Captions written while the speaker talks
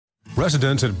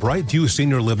Residents at Brightview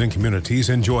Senior Living Communities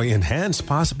enjoy enhanced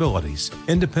possibilities,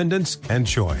 independence, and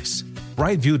choice.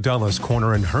 Brightview Dulles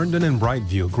Corner in Herndon and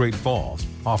Brightview, Great Falls,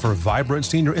 offer vibrant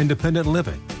senior independent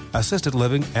living, assisted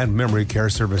living, and memory care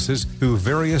services through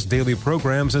various daily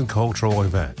programs and cultural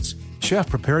events.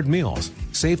 Chef-prepared meals,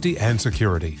 safety and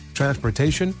security,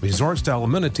 transportation, resort-style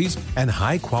amenities, and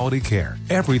high-quality care.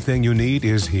 Everything you need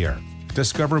is here.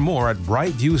 Discover more at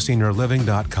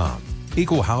brightviewseniorliving.com.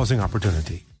 Equal housing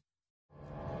opportunity.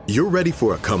 You're ready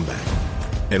for a comeback.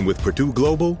 And with Purdue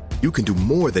Global, you can do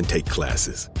more than take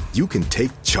classes. You can take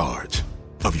charge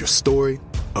of your story,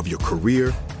 of your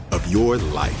career, of your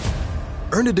life.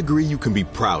 Earn a degree you can be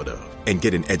proud of and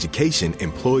get an education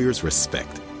employers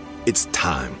respect. It's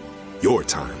time, your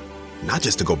time, not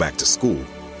just to go back to school,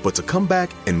 but to come back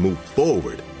and move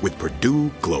forward with Purdue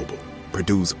Global,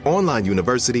 Purdue's online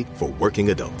university for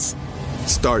working adults.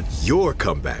 Start your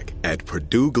comeback at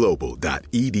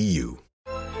purdueglobal.edu.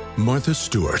 Martha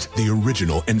Stewart, the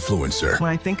original influencer. When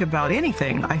I think about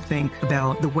anything, I think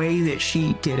about the way that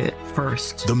she did it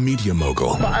first. The media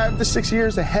mogul. 5 to 6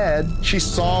 years ahead, she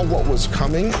saw what was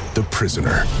coming. The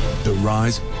prisoner. The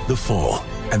rise, the fall,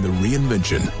 and the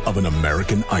reinvention of an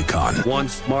American icon.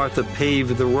 Once Martha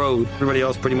paved the road, everybody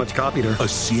else pretty much copied her. A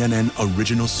CNN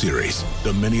original series,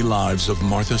 The Many Lives of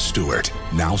Martha Stewart,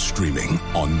 now streaming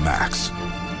on Max.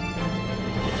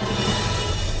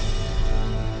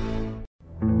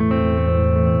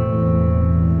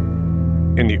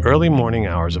 In the early morning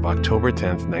hours of October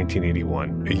 10th,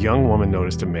 1981, a young woman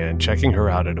noticed a man checking her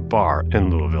out at a bar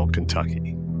in Louisville,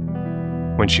 Kentucky.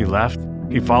 When she left,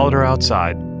 he followed her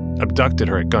outside, abducted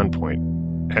her at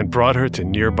gunpoint, and brought her to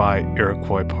nearby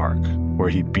Iroquois Park, where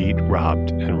he beat,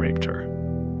 robbed, and raped her.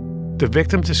 The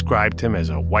victim described him as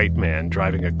a white man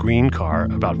driving a green car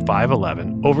about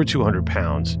 5'11", over 200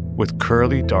 pounds, with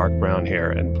curly dark brown hair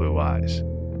and blue eyes.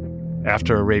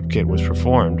 After a rape kit was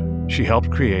performed, she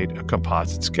helped create a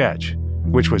composite sketch,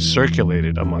 which was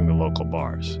circulated among the local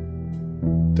bars.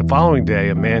 The following day,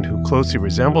 a man who closely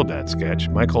resembled that sketch,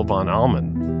 Michael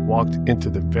VonAllmen, walked into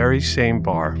the very same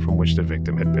bar from which the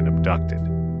victim had been abducted.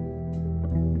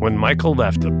 When Michael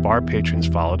left, the bar patrons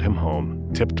followed him home,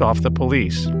 tipped off the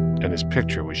police, and his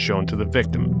picture was shown to the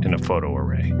victim in a photo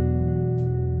array.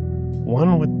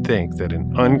 One would think that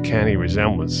an uncanny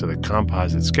resemblance to the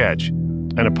composite sketch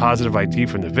and a positive ID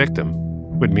from the victim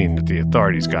would mean that the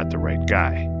authorities got the right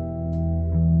guy.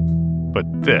 But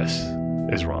this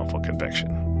is wrongful conviction.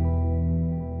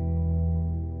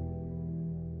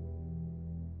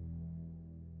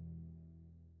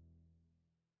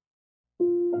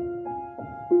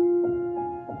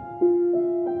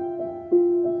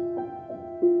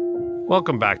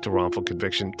 Welcome back to Wrongful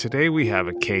Conviction. Today we have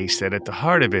a case that at the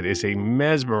heart of it is a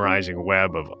mesmerizing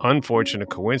web of unfortunate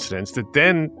coincidence that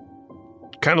then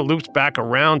kind of loops back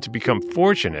around to become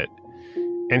fortunate,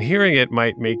 and hearing it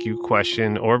might make you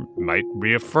question or might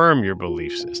reaffirm your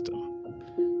belief system.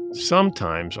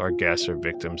 Sometimes our guests are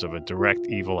victims of a direct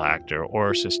evil actor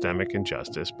or systemic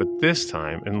injustice, but this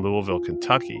time in Louisville,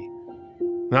 Kentucky,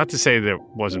 not to say there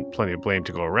wasn't plenty of blame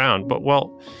to go around, but,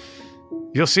 well,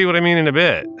 you'll see what I mean in a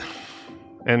bit.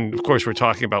 And, of course, we're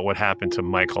talking about what happened to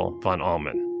Michael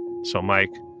VonAllmen. So,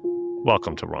 Mike,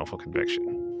 welcome to Wrongful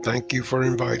Conviction. Thank you for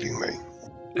inviting me.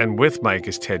 And with Mike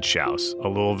is Ted Schaus, a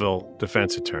Louisville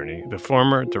defense attorney, the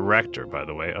former director, by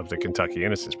the way, of the Kentucky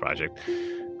Innocence Project,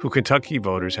 who Kentucky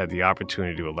voters had the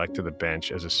opportunity to elect to the bench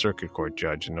as a circuit court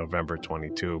judge in November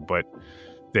 22, but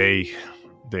they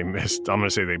missed. I'm going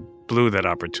to say they blew that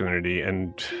opportunity,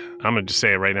 and I'm going to just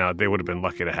say it right now, they would have been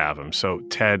lucky to have him. So,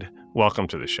 Ted, welcome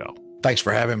to the show. Thanks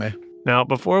for having me. Now,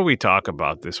 before we talk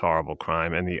about this horrible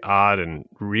crime and the odd and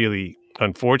really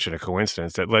unfortunate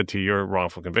coincidence that led to your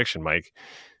wrongful conviction, Mike,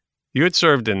 you had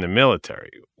served in the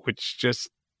military, which just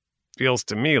feels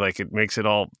to me like it makes it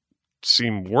all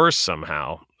seem worse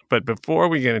somehow. But before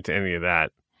we get into any of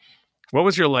that, what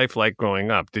was your life like growing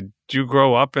up? Did you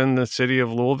grow up in the city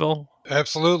of Louisville?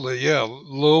 Absolutely, yeah.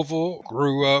 Louisville,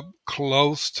 grew up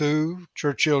close to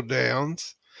Churchill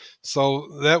Downs. So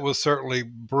that was certainly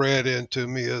bred into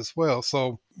me as well.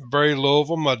 So very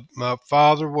Louisville. My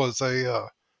father was a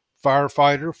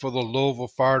firefighter for the Louisville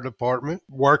Fire Department.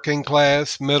 Working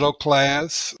class, middle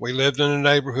class. We lived in a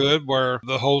neighborhood where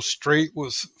the whole street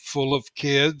was full of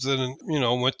kids and,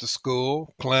 went to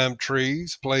school, climbed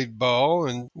trees, played ball,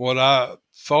 and what I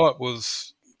thought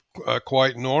was a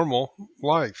quite normal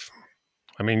life.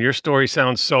 I mean, your story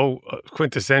sounds so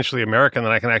quintessentially American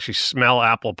that I can actually smell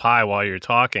apple pie while you're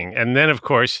talking. And then, of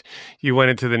course, you went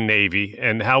into the Navy.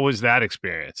 And how was that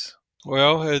experience?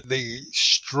 Well, the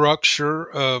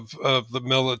structure of the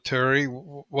military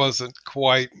wasn't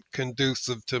quite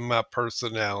conducive to my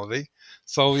personality.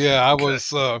 So yeah,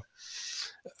 Okay.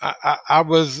 I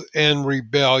was in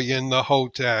rebellion the whole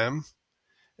time,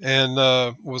 and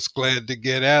was glad to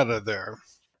get out of there.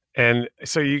 And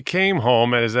so you came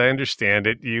home, and as I understand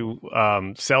it, you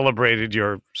celebrated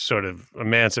your sort of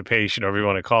emancipation, or whatever you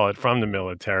want to call it, from the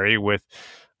military with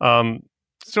um,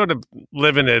 sort of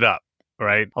living it up,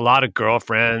 right? A lot of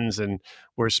girlfriends, and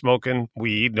we're smoking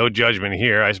weed. No judgment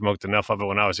here. I smoked enough of it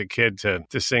when I was a kid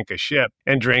to sink a ship,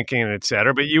 and drinking, and et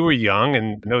cetera. But you were young,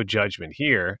 and no judgment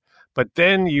here. But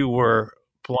then you were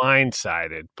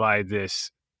blindsided by this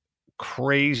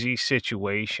crazy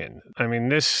situation. I mean,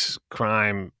 this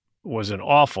crime was an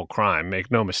awful crime, make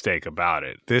no mistake about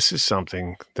it. This is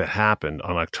something that happened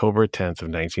on October 10th of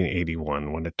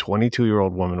 1981 when a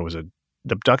 22-year-old woman was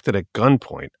abducted at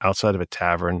gunpoint outside of a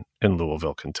tavern in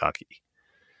Louisville, Kentucky.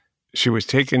 She was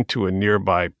taken to a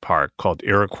nearby park called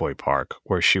Iroquois Park,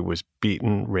 where she was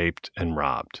beaten, raped, and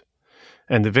robbed.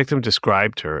 And the victim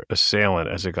described her assailant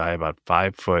as a guy about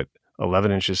 5 foot,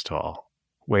 11 inches tall,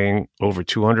 weighing over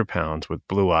 200 pounds with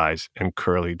blue eyes and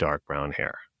curly dark brown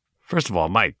hair. First of all,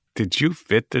 Mike, did you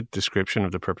fit the description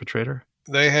of the perpetrator?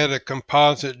 They had a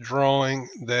composite drawing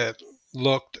that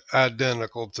looked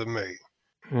identical to me.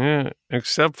 Yeah,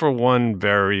 except for one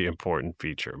very important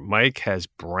feature. Mike has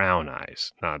brown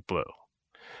eyes, not blue.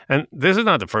 And this is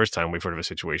not the first time we've heard of a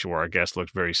situation where our guest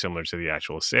looked very similar to the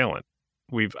actual assailant.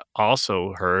 We've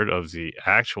also heard of the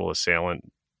actual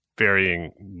assailant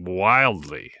varying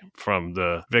wildly from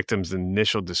the victim's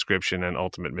initial description and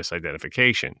ultimate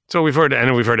misidentification. So we've heard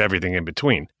everything in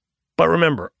between. But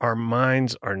remember, our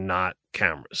minds are not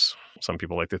cameras. Some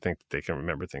people like to think that they can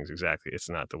remember things exactly. It's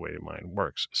not the way the mind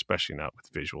works, especially not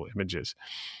with visual images.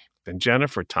 And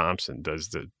Jennifer Thompson does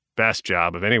the best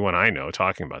job of anyone I know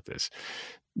talking about this.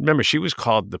 Remember, she was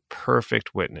called the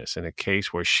perfect witness in a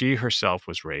case where she herself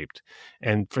was raped.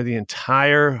 And for the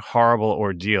entire horrible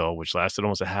ordeal, which lasted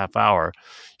almost a half hour,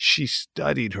 she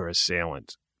studied her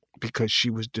assailant because she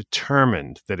was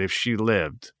determined that if she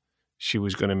lived, she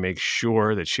was going to make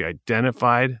sure that she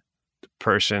identified the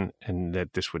person and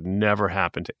that this would never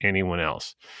happen to anyone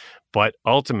else. But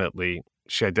ultimately,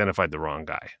 she identified the wrong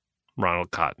guy,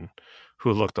 Ronald Cotton,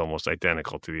 who looked almost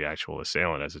identical to the actual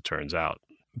assailant, as it turns out.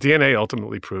 DNA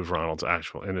ultimately proved Ronald's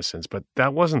actual innocence, but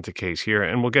that wasn't the case here,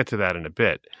 and we'll get to that in a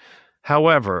bit.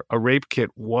 However, a rape kit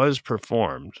was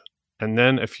performed, and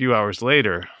then a few hours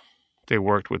later, they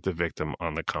worked with the victim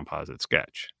on the composite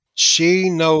sketch. She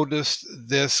noticed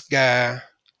this guy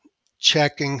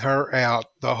checking her out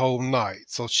the whole night.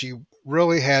 So she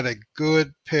really had a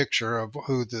good picture of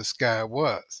who this guy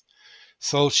was.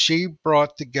 So she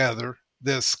brought together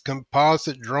this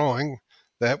composite drawing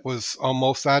that was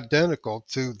almost identical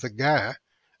to the guy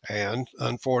and,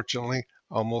 unfortunately,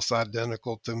 almost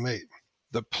identical to me.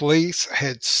 The police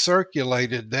had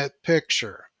circulated that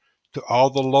picture to all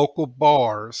the local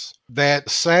bars that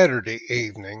Saturday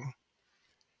evening.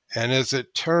 And as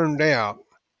it turned out,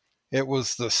 it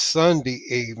was the Sunday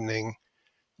evening,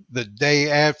 the day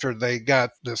after they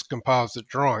got this composite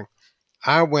drawing.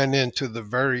 I went into the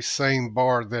very same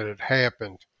bar that it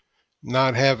happened,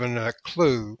 not having a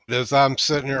clue. As I'm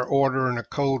sitting there ordering a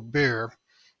cold beer,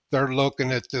 they're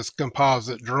looking at this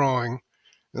composite drawing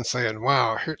and saying,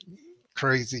 wow,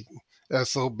 crazy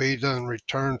SOB done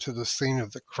returned to the scene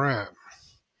of the crime.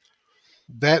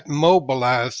 That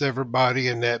mobilized everybody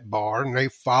in that bar, and they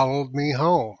followed me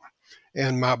home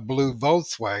in my blue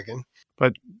Volkswagen.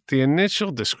 But the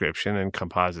initial description and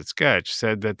composite sketch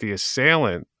said that the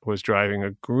assailant was driving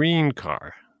a green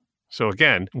car. So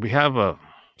again, we have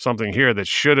something here that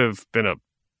should have been a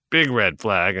big red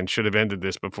flag and should have ended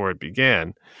this before it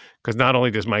began, because not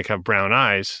only does Mike have brown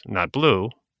eyes, not blue,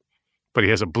 but he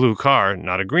has a blue car,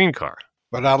 not a green car.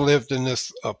 But I lived in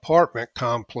this apartment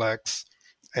complex,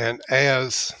 and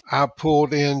as I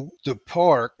pulled in the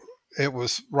park, it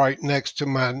was right next to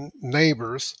my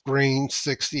neighbor's green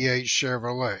 68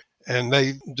 Chevrolet. And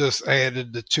they just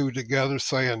added the two together,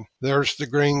 saying, there's the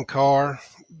green car,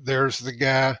 there's the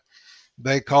guy.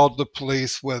 They called the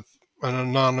police with an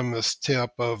anonymous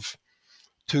tip of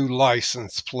 2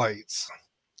 license plates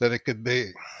that it could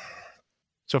be.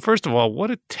 So first of all,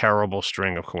 what a terrible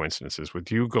string of coincidences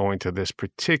with you going to this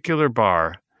particular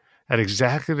bar at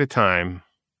exactly the time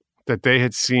that they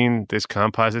had seen this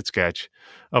composite sketch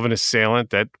of an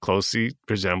assailant that closely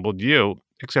resembled you,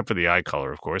 except for the eye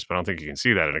color, of course, but I don't think you can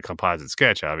see that in a composite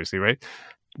sketch, obviously, right?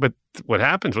 But what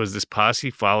happened was this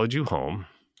posse followed you home,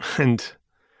 and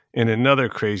in another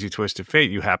crazy twist of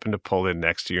fate, you happened to pull in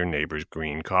next to your neighbor's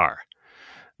green car.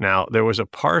 Now, there was a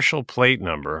partial plate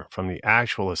number from the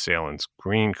actual assailant's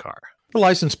green car. The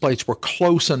license plates were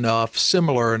close enough,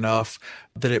 similar enough,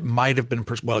 that it might have been,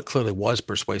 well, it clearly was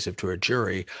persuasive to a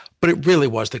jury, but it really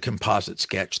was the composite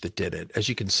sketch that did it. As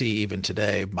you can see, even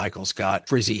today, Michael's got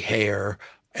frizzy hair.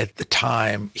 At the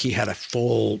time, he had a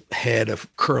full head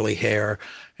of curly hair,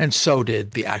 and so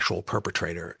did the actual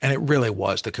perpetrator. And it really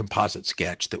was the composite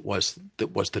sketch that was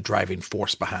the driving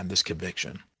force behind this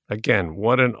conviction. Again,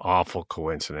 what an awful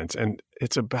coincidence. And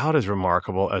it's about as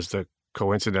remarkable as the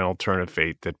coincidental turn of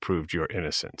fate that proved your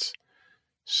innocence.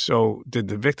 So did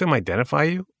the victim identify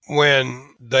you?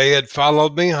 When they had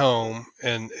followed me home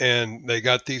and they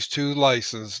got these two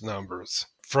license numbers,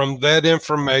 from that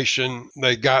information,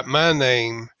 they got my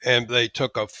name and they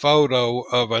took a photo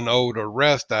of an old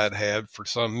arrest I'd had for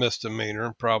some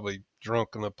misdemeanor, probably drunk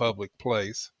in a public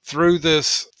place. Threw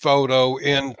this photo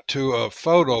into a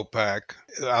photo pack.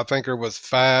 I think there was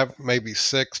 5, maybe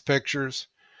 6 pictures,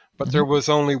 but there was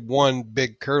only one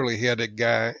big curly-headed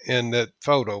guy in that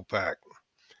photo pack.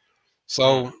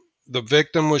 So the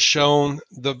victim was shown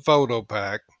the photo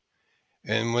pack,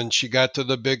 and when she got to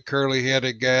the big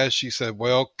curly-headed guy, she said,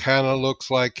 well, kind of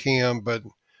looks like him, but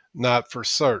not for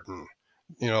certain.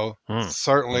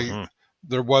 Certainly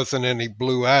there wasn't any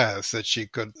blue eyes that she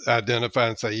could identify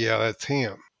and say, yeah, that's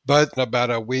him. But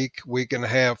about a week and a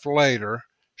half later,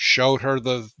 showed her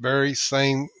the very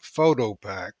same photo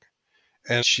pack,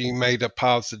 and she made a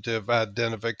positive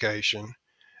identification.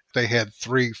 They had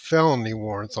 3 felony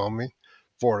warrants on me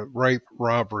for rape,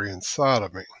 robbery, and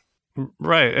sodomy.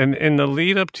 Right. And in the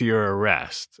lead up to your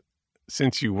arrest,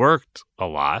 since you worked a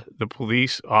lot, the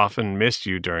police often missed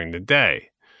you during the day.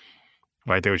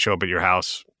 Right? They would show up at your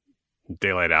house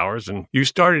daylight hours, and you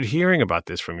started hearing about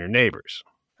this from your neighbors.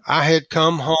 I had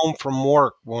come home from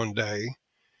work one day,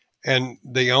 and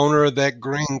the owner of that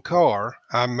green car,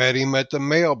 I met him at the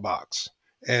mailbox,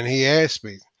 and he asked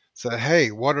me, said, hey,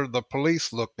 what are the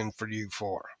police looking for you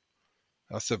for?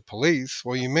 I said, police?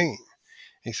 What do you mean?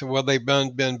 He said, well, they've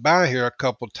been by here a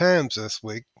couple times this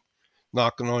week,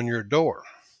 knocking on your door.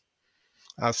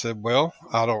 I said, well,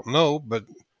 I don't know, but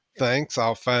thanks.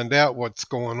 I'll find out what's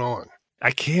going on. I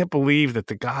can't believe that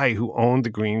the guy who owned the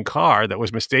green car that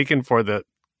was mistaken for the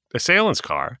assailant's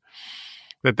car,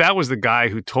 that was the guy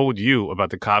who told you about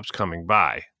the cops coming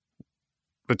by.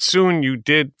 But soon you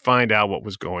did find out what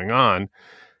was going on,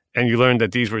 and you learned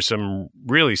that these were some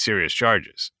really serious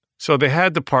charges. So they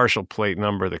had the partial plate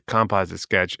number, the composite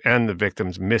sketch, and the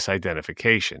victim's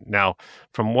misidentification. Now,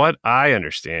 from what I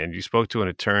understand, you spoke to an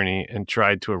attorney and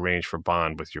tried to arrange for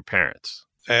bond with your parents.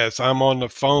 As I'm on the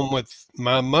phone with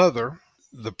my mother,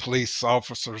 the police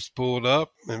officers pulled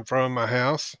up in front of my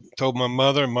house, told my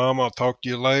mother, Mom, I'll talk to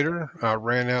you later. I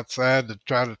ran outside to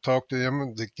try to talk to them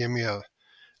and to give me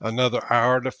another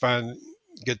hour to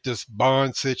get this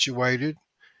bond situated,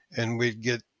 and we'd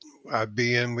get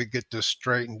this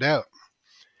straightened out.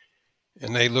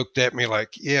 And they looked at me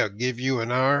like, yeah, give you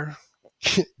an hour,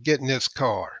 get in this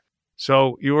car.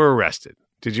 So you were arrested.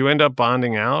 Did you end up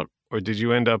bonding out, or did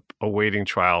you end up awaiting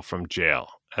trial from jail,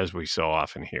 as we so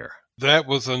often hear? That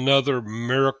was another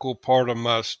miracle part of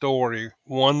my story.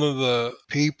 One of the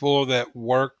people that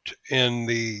worked in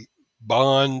the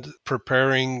bond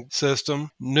preparing system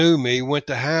knew me, went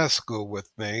to high school with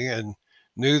me, and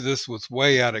knew this was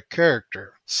way out of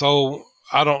character. So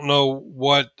I don't know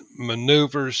what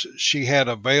maneuvers she had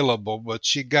available, but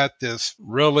she got this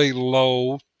really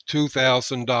low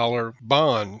 $2,000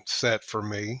 bond set for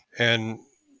me, and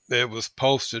it was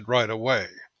posted right away.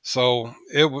 So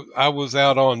I was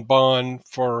out on bond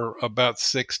for about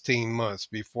 16 months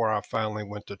before I finally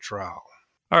went to trial.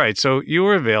 All right, so you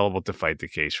were available to fight the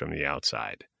case from the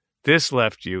outside. This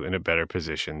left you in a better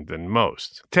position than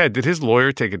most. Ted, did his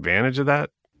lawyer take advantage of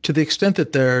that? To the extent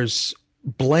that there's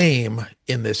blame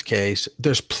in this case,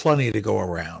 there's plenty to go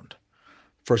around.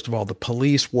 First of all, the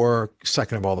police work.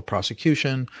 Second of all, the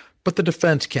prosecution. But the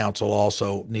defense counsel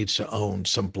also needs to own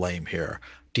some blame here.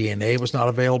 DNA was not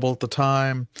available at the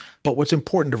time. But what's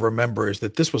important to remember is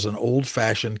that this was an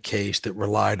old-fashioned case that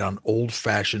relied on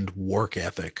old-fashioned work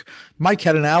ethic. Mike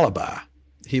had an alibi.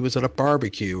 He was at a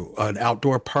barbecue, an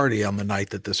outdoor party on the night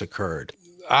that this occurred.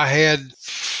 I had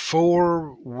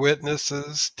 4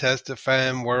 witnesses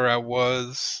testifying where I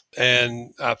was,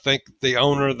 and I think the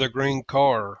owner of the green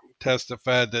car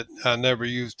testified that I never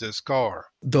used his car.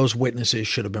 Those witnesses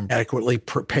should have been adequately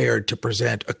prepared to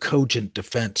present a cogent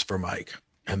defense for Mike,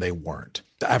 and they weren't.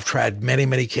 I've tried many,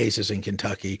 many cases in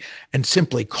Kentucky, and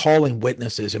simply calling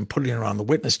witnesses and putting them on the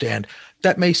witness stand,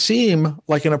 that may seem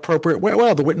like an appropriate way.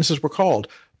 Well, the witnesses were called,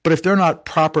 But if they're not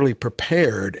properly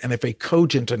prepared, and if a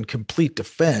cogent and complete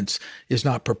defense is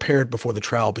not prepared before the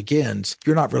trial begins,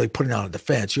 you're not really putting on a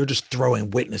defense. You're just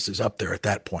throwing witnesses up there at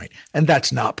that point. And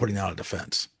that's not putting on a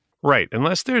defense. Right.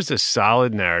 Unless there's a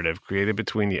solid narrative created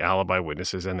between the alibi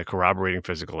witnesses and the corroborating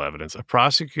physical evidence, a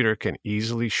prosecutor can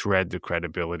easily shred the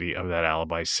credibility of that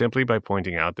alibi simply by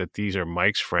pointing out that these are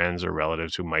Mike's friends or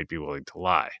relatives who might be willing to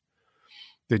lie.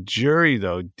 The jury,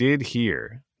 though, did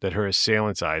hear that her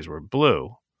assailant's eyes were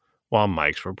blue while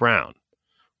Mike's were brown,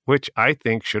 which I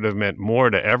think should have meant more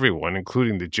to everyone,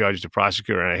 including the judge, the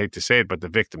prosecutor, and I hate to say it, but the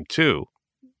victim too.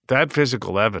 That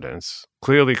physical evidence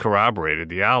clearly corroborated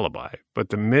the alibi, but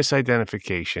the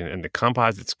misidentification and the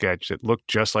composite sketch that looked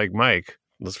just like Mike,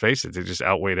 let's face it, they just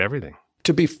outweighed everything.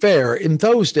 To be fair, in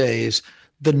those days,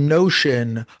 the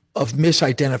notion of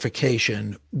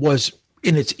misidentification was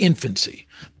in its infancy.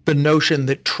 The notion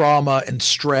that trauma and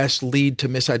stress lead to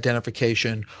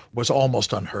misidentification was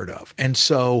almost unheard of. And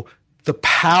so the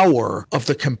power of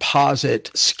the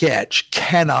composite sketch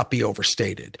cannot be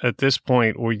overstated. At this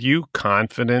point, were you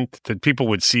confident that people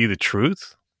would see the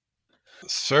truth?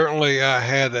 Certainly, I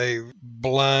had a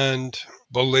blind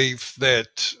belief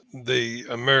that the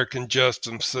American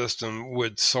justice system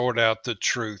would sort out the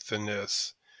truth in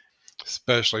this,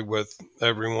 especially with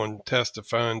everyone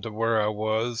testifying to where I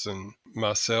was, and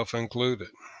myself included.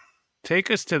 Take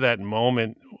us to that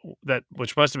moment,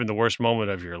 which must have been the worst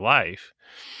moment of your life,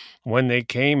 when they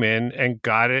came in and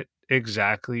got it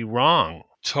exactly wrong.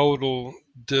 Total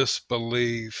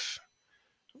disbelief.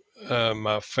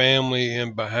 My family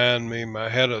in behind me, I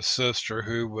had a sister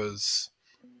who was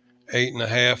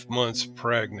 8.5 months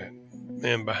pregnant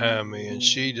in behind me, and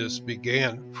she just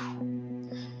began.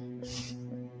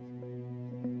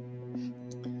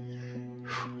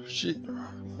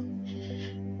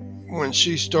 When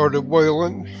she started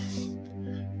wailing,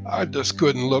 I just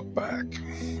couldn't look back.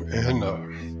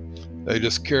 And they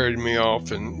just carried me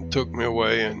off and took me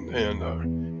away, and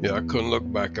I couldn't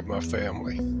look back at my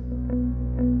family.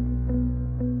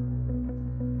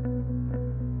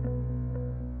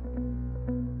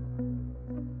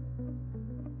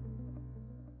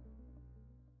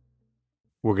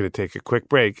 We're going to take a quick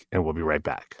break, and we'll be right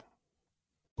back.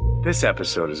 This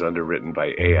episode is underwritten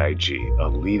by AIG, a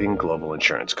leading global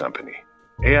insurance company.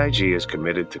 AIG is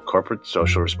committed to corporate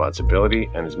social responsibility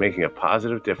and is making a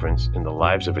positive difference in the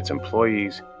lives of its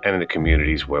employees and in the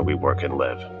communities where we work and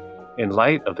live. In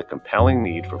light of the compelling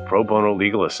need for pro bono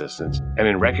legal assistance and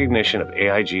in recognition of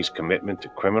AIG's commitment to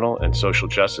criminal and social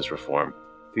justice reform,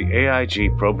 the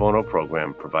AIG Pro Bono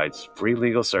program provides free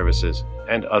legal services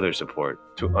and other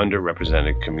support to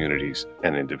underrepresented communities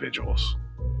and individuals.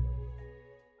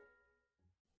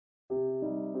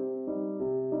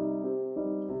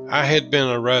 I had been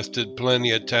arrested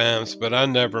plenty of times, but I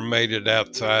never made it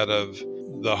outside of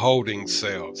the holding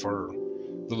cell for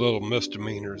the little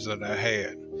misdemeanors that I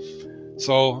had.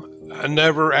 So I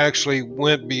never actually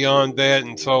went beyond that,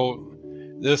 and so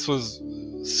this was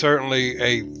certainly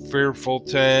a fearful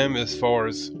time as far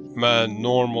as my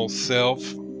normal self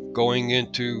going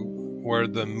into where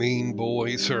the mean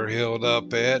boys are held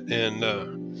up at,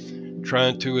 and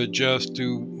trying to adjust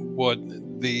to what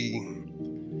the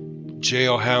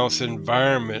jailhouse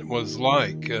environment was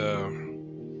like.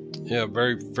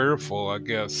 Very fearful, I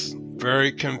guess.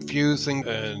 Very confusing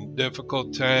and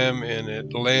difficult time, and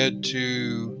it led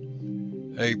to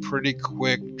a pretty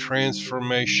quick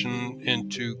transformation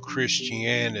into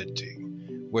Christianity,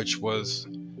 which was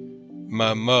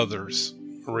my mother's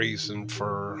reason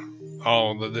for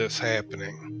all of this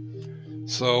happening.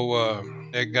 So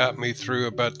it got me through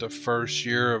about the first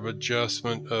year of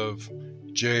adjustment of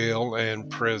jail and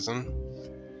prison.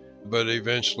 But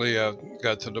eventually I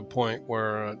got to the point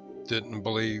where I didn't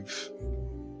believe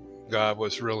God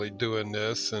was really doing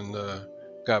this, and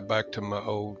got back to my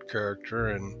old character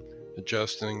and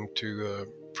adjusting to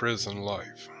prison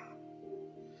life.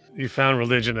 You found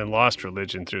religion and lost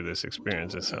religion through this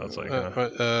experience, it sounds like.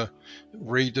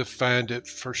 Redefined it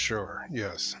for sure,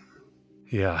 yes.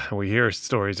 Yeah, we hear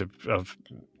stories of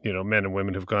men and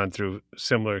women who've gone through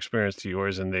similar experience to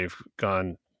yours, and they've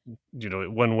gone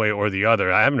one way or the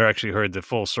other. I haven't actually heard the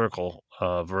full circle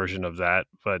version of that,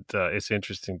 but it's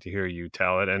interesting to hear you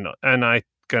tell it. And I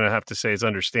going to have to say it's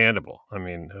understandable. I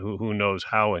mean, who knows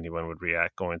how anyone would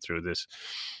react going through this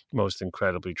most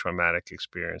incredibly traumatic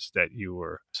experience that you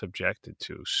were subjected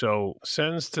to. So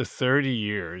sentenced to 30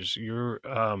 years, you're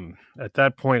at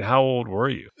that point, how old were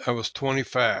you? I was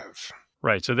 25.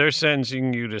 Right. So they're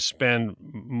sentencing you to spend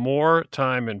more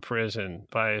time in prison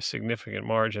by a significant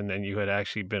margin than you had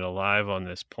actually been alive on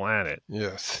this planet.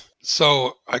 Yes.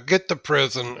 So I get to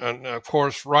prison, and of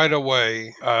course, right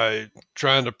away, I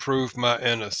trying to prove my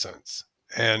innocence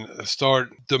and start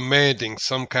demanding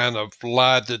some kind of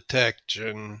lie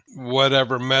detection,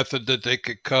 whatever method that they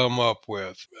could come up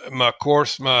with. Of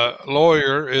course, my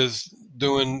lawyer is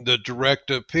doing the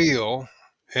direct appeal,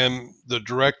 and the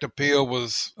direct appeal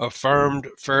was affirmed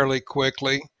fairly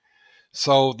quickly.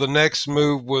 So the next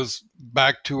move was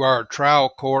back to our trial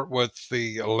court with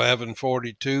the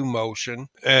 1142 motion.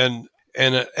 And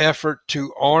in an effort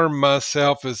to arm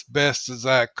myself as best as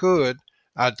I could,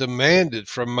 I demanded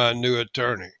from my new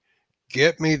attorney,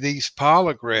 get me these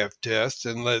polygraph tests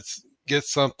and let's get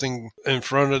something in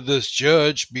front of this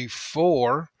judge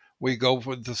before we go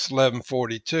with this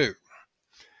 1142.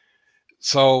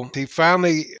 So he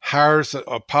finally hires a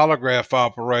polygraph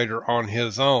operator on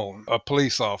his own, a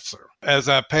police officer. As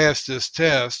I passed this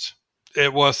test,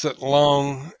 it wasn't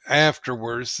long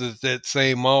afterwards that that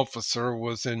same officer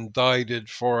was indicted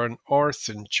for an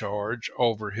arson charge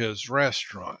over his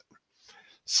restaurant.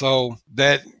 So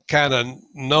that kind of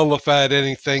nullified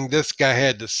anything this guy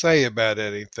had to say about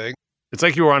anything. It's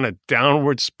like you were on a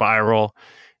downward spiral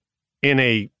in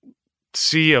a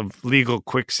sea of legal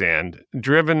quicksand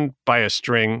driven by a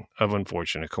string of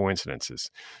unfortunate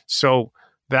coincidences. So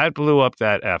that blew up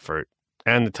that effort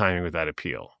and the timing of that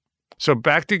appeal. So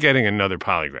back to getting another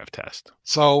polygraph test.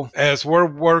 So as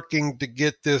we're working to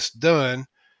get this done,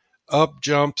 up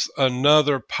jumps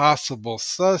another possible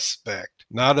suspect,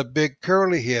 not a big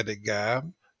curly-headed guy,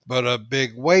 but a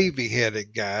big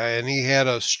wavy-headed guy, and he had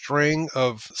a string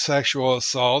of sexual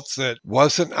assaults that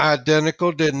wasn't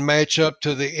identical, didn't match up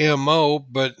to the MO,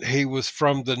 but he was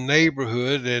from the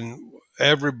neighborhood, and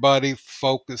everybody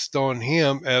focused on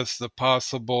him as the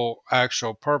possible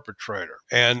actual perpetrator.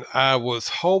 And I was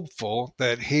hopeful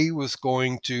that he was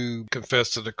going to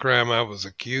confess to the crime I was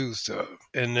accused of.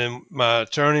 And then my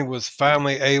attorney was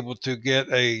finally able to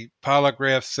get a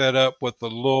polygraph set up with the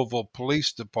Louisville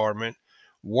Police Department,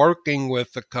 working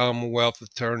with the Commonwealth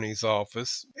Attorney's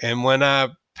Office. And when I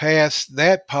passed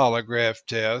that polygraph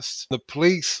test, the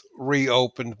police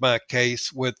reopened my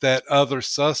case with that other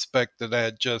suspect that I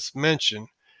had just mentioned,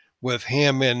 with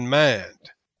him in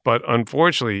mind. But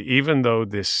unfortunately, even though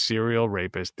this serial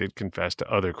rapist did confess to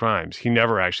other crimes, he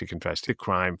never actually confessed to the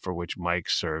crime for which Mike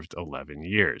served 11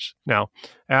 years. Now,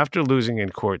 after losing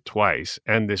in court twice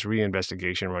and this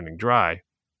reinvestigation running dry,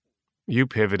 you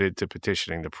pivoted to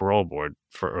petitioning the parole board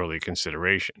for early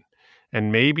consideration. And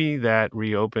maybe that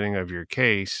reopening of your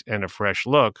case and a fresh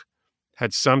look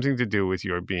had something to do with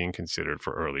your being considered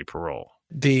for early parole.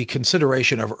 The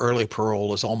consideration of early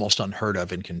parole is almost unheard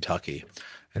of in Kentucky.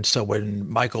 And so when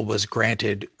Michael was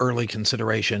granted early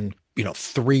consideration,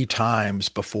 3 times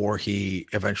before he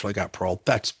eventually got parole,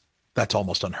 that's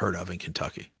almost unheard of in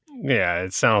Kentucky. Yeah,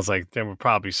 it sounds like there were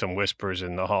probably some whispers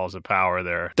in the halls of power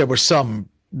there. There was some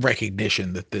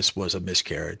recognition that this was a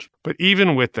miscarriage. But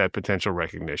even with that potential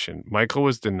recognition, Michael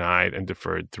was denied and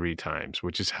deferred 3 times,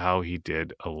 which is how he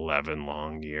did 11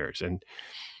 long years. And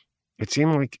it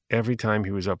seemed like every time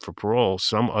he was up for parole,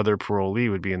 some other parolee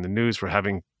would be in the news for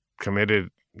having committed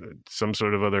some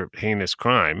sort of other heinous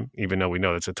crime, even though we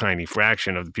know it's a tiny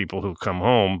fraction of the people who come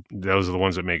home. Those are the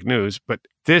ones that make news. But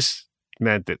this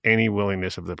meant that any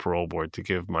willingness of the parole board to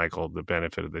give Michael the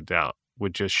benefit of the doubt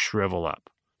would just shrivel up.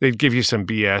 They'd give you some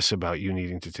BS about you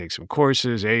needing to take some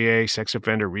courses, AA, sex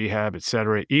offender rehab,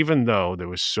 etc., even though there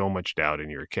was so much doubt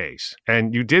in your case.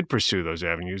 And you did pursue those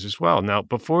avenues as well. Now,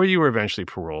 before you were eventually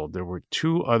paroled, there were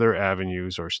 2 other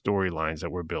avenues or storylines that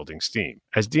were building steam.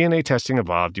 As DNA testing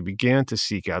evolved, you began to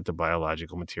seek out the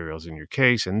biological materials in your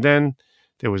case, and then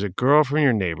there was a girl from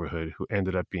your neighborhood who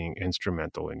ended up being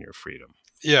instrumental in your freedom.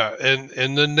 Yeah, and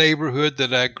in the neighborhood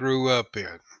that I grew up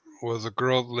in was a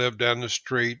girl that lived down the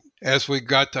street. As we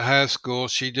got to high school,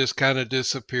 she just kind of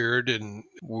disappeared, and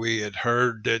we had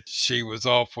heard that she was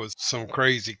off with some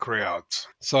crazy crowds.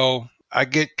 So I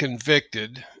get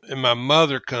convicted, and my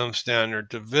mother comes down there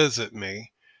to visit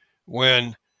me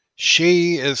when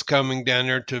she is coming down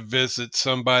there to visit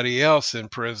somebody else in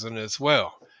prison as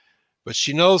well. But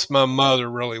she knows my mother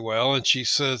really well, and she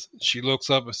says, she looks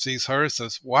up and sees her and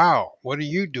says, "Wow, what are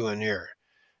you doing here?"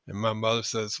 And my mother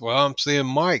says, "Well, I'm seeing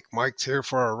Mike. Mike's here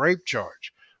for a rape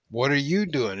charge. What are you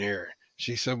doing here?"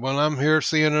 She said, "Well, I'm here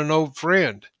seeing an old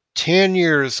friend." 10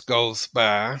 years goes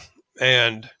by,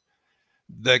 and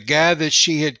the guy that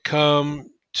she had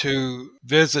come to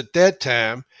visit that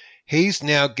time, he's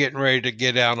now getting ready to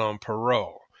get out on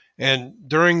parole. And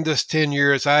during this 10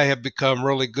 years, I have become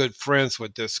really good friends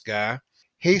with this guy.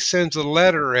 He sends a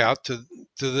letter out to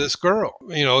this girl.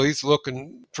 He's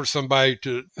looking for somebody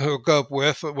to hook up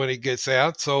with when he gets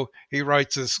out. So he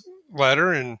writes this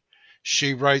letter, and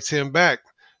she writes him back.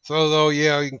 So, though,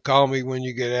 yeah, you can call me when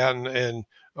you get out. And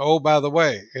oh, by the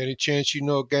way, any chance you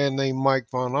know a guy named Mike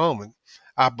VonAllmen?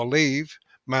 I believe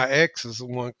my ex is the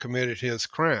one committed his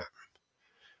crime.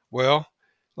 Well,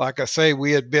 like I say,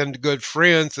 we had been good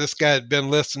friends. This guy had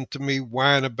been listening to me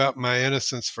whine about my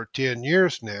innocence for 10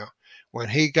 years now. When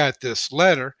he got this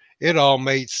letter, it all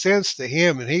made sense to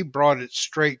him, and he brought it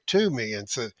straight to me and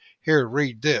said, here,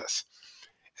 read this.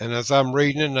 And as I'm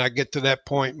reading it and I get to that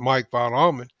point, Mike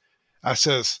VonAllmen, I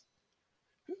says,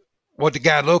 what the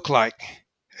guy look like?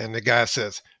 And the guy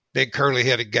says, big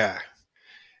curly-headed guy.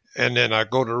 And then I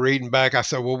go to reading back. I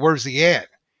said, well, where's he at?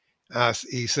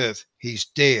 He says, he's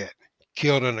dead,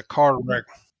 killed in a car wreck.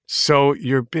 So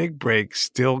your big break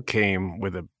still came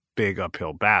with a big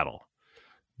uphill battle.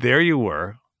 There you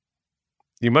were.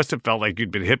 You must have felt like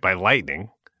you'd been hit by lightning,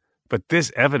 but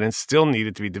this evidence still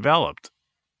needed to be developed.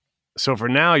 So for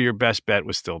now, your best bet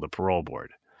was still the parole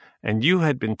board. And you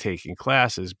had been taking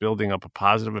classes, building up a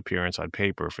positive appearance on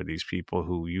paper for these people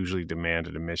who usually demand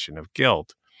an admission of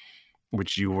guilt,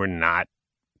 which you were not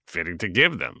fitting to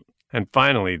give them. And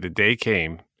finally, the day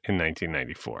came in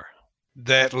 1994.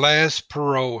 That last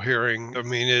parole hearing, I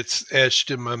mean, it's etched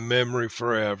in my memory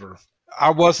forever. I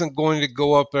wasn't going to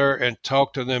go up there and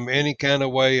talk to them any kind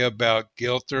of way about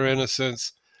guilt or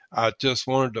innocence. I just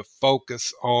wanted to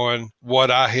focus on what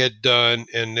I had done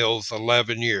in those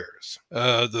 11 years,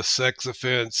 the sex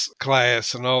offense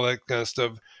class and all that kind of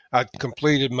stuff. I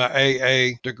completed my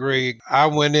AA degree. I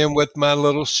went in with my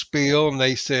little spiel, and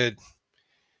they said,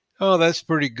 oh, that's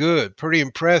pretty good, pretty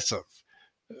impressive.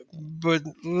 But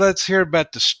let's hear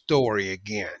about the story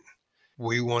again.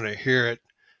 We want to hear it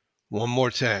one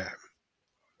more time.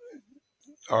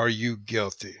 Are you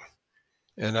guilty?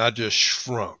 And I just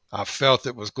shrunk. I felt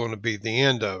it was going to be the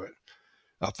end of it.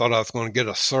 I thought I was going to get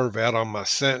a serve out on my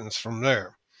sentence from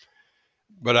there.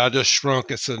 But I just shrunk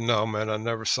and said, no, man, I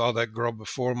never saw that girl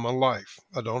before in my life.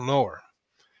 I don't know her.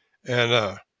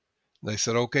 And they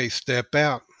said, okay, step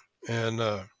out. And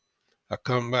I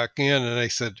come back in, and they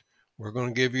said, we're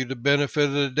going to give you the benefit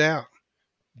of the doubt.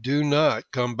 Do not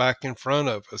come back in front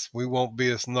of us. We won't be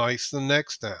as nice the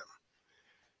next time.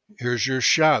 Here's your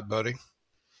shot, buddy.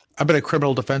 I've been a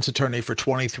criminal defense attorney for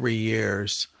 23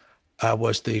 years. I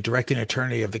was the directing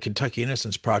attorney of the Kentucky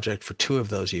Innocence Project for 2 of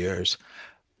those years.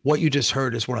 What you just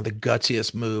heard is one of the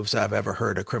gutsiest moves I've ever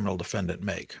heard a criminal defendant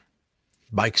make.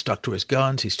 Mike stuck to his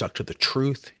guns. He stuck to the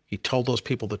truth. He told those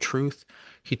people the truth.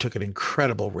 He took an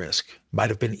incredible risk. Might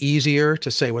have been easier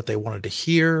to say what they wanted to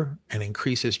hear and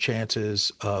increase his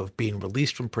chances of being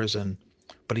released from prison,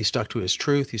 but he stuck to his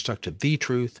truth. He stuck to the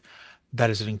truth. That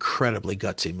is an incredibly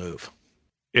gutsy move.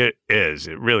 It is.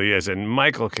 It really is. And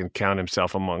Michael can count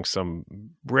himself among some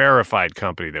rarefied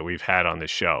company that we've had on the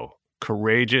show.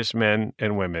 Courageous men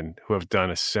and women who have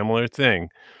done a similar thing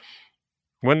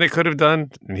when they could have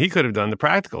done, and he could have done the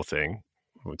practical thing,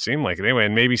 it would seem like it anyway,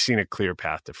 and maybe seen a clear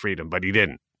path to freedom, but he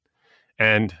didn't,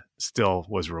 and still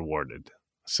was rewarded.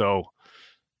 So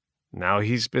now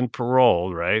he's been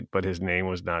paroled, right? But his name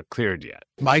was not cleared yet.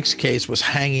 Mike's case was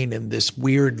hanging in this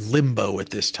weird limbo at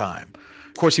this time.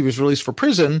 Of course, he was released for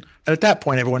prison, and at that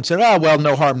point, everyone said, oh, well,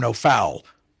 no harm, no foul.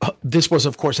 This was,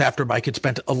 of course, after Mike had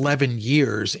spent 11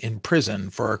 years in prison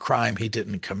for a crime he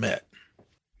didn't commit.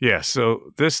 Yeah,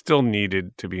 so this still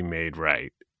needed to be made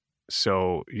right.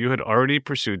 So you had already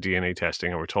pursued DNA testing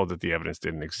and were told that the evidence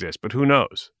didn't exist, but who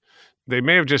knows? They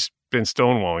may have just been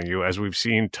stonewalling you, as we've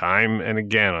seen time and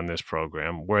again on this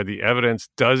program, where the evidence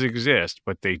does exist,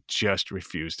 but they just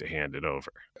refuse to hand it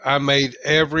over. I made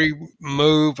every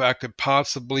move I could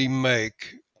possibly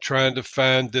make trying to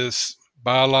find this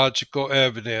biological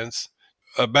evidence.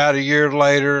 About a year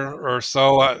later or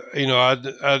so,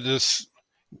 I just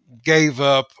gave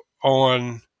up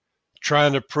on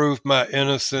trying to prove my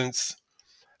innocence.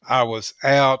 I was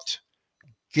out.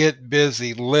 Get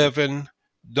busy living.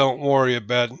 Don't worry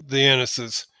about the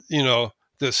innocence.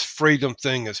 This freedom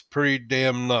thing is pretty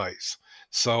damn nice.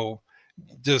 So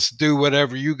just do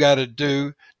whatever you got to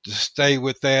do to stay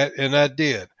with that. And I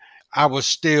did. I was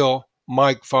still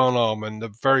Mike VonAllmen,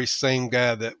 the very same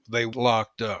guy that they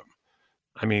locked up.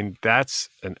 I mean, that's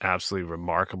an absolutely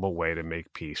remarkable way to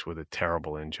make peace with a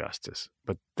terrible injustice.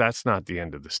 But that's not the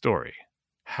end of the story.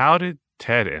 How did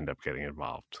Ted end up getting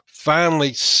involved?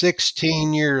 Finally,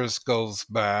 16 years goes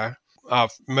by. I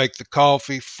make the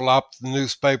coffee, flop the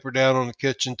newspaper down on the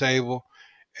kitchen table,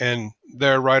 and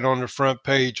there right on the front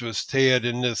page was Ted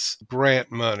and this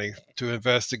grant money to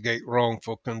investigate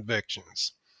wrongful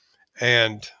convictions.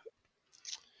 And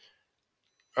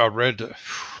I read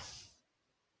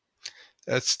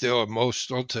that's still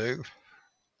emotional too.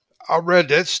 I read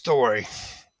that story,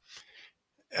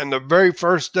 And the very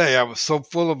first day, I was so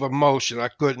full of emotion, I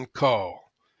couldn't call.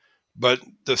 But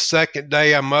the second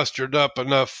day, I mustered up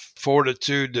enough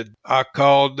fortitude that I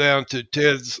called down to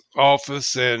Ted's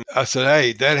office and I said,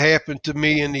 hey, that happened to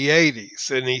me in the 80s.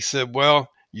 And he said, well,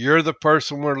 you're the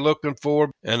person we're looking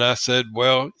for. And I said,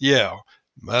 well, yeah,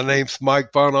 my name's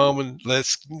Mike VonAllmen.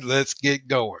 Let's get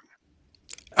going.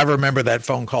 I remember that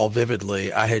phone call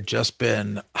vividly. I had just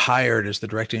been hired as the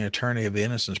directing attorney of the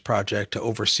Innocence Project to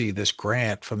oversee this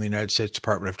grant from the United States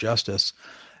Department of Justice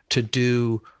to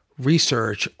do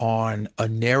research on a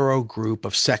narrow group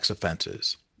of sex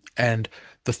offenses. And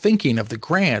the thinking of the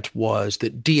grant was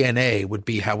that DNA would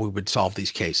be how we would solve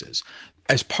these cases.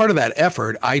 As part of that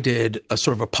effort, I did a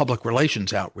sort of a public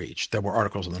relations outreach. There were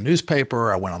articles in the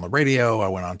newspaper. I went on the radio. I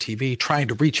went on TV trying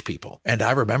to reach people. And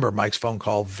I remember Mike's phone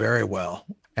call very well.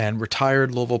 And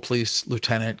retired Louisville Police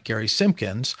Lieutenant Gary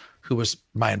Simpkins, who was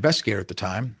my investigator at the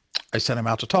time, I sent him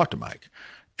out to talk to Mike.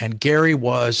 And Gary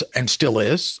was, and still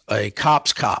is, a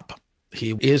cop's cop.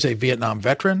 He is a Vietnam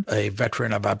veteran, a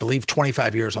veteran of, I believe,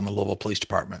 25 years on the Louisville Police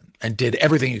Department, and did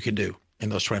everything you can do in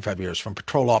those 25 years, from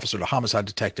patrol officer to homicide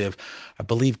detective. I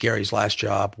believe Gary's last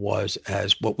job was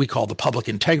as what we call the public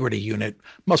integrity unit.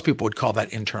 Most people would call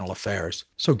that internal affairs.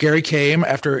 So Gary came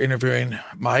after interviewing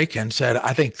Mike and said,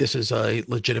 I think this is a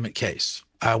legitimate case.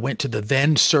 I went to the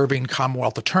then serving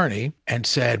Commonwealth attorney and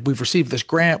said, we've received this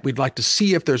grant. We'd like to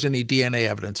see if there's any DNA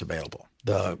evidence available.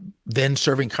 The then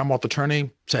serving Commonwealth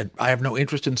attorney said, I have no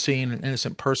interest in seeing an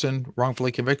innocent person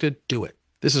wrongfully convicted. Do it.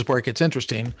 This is where it gets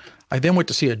interesting. I then went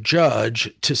to see a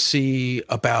judge to see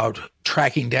about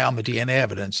tracking down the DNA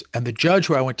evidence. And the judge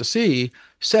who I went to see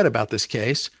said about this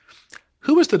case,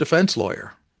 who was the defense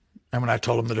lawyer? And when I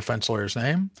told him the defense lawyer's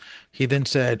name, he then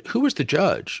said, who was the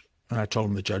judge? And I told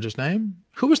him the judge's name.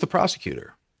 Who was the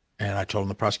prosecutor? And I told him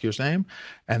the prosecutor's name.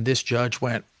 And this judge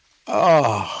went,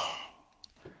 oh,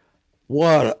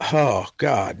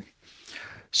 God.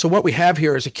 So what we have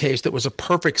here is a case that was a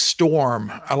perfect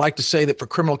storm. I like to say that for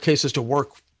criminal cases to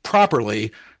work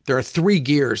properly, there are three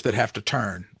gears that have to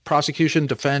turn: prosecution,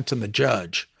 defense, and the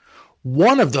judge.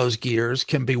 One of those gears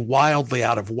can be wildly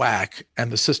out of whack and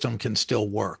the system can still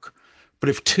work. But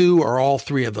if two or all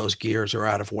three of those gears are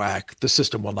out of whack, the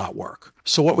system will not work.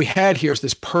 So what we had here is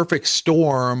this perfect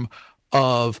storm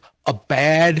of a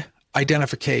bad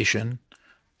identification,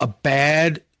 a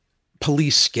bad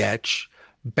police sketch,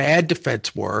 bad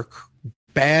defense work,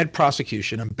 bad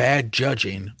prosecution, and bad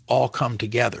judging all come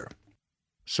together.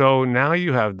 So now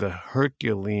you have the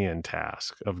Herculean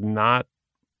task of not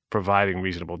providing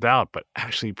reasonable doubt, but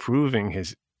actually proving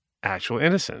his actual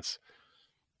innocence.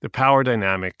 The power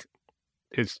dynamic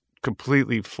is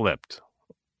completely flipped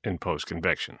in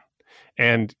post-conviction.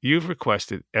 And you've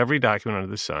requested every document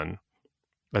under the sun,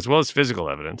 as well as physical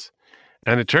evidence.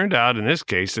 And it turned out in this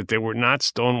case that they were not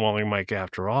stonewalling Mike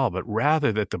after all, but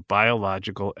rather that the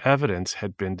biological evidence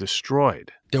had been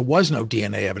destroyed. There was no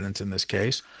DNA evidence in this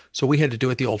case, so we had to do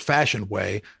it the old-fashioned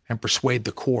way and persuade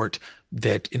the court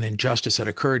that an injustice had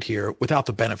occurred here without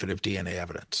the benefit of DNA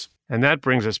evidence. And that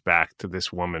brings us back to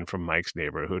this woman from Mike's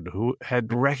neighborhood who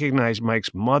had recognized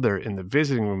Mike's mother in the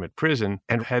visiting room at prison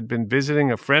and had been visiting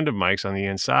a friend of Mike's on the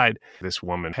inside. This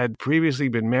woman had previously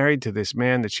been married to this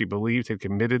man that she believed had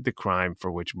committed the crime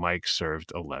for which Mike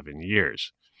served 11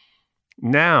 years.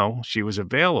 Now she was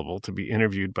available to be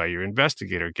interviewed by your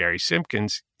investigator, Gary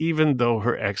Simpkins, even though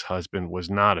her ex-husband was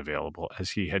not available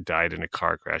as he had died in a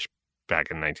car crash back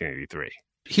in 1983.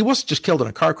 He wasn't just killed in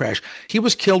a car crash. He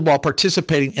was killed while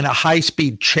participating in a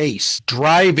high-speed chase,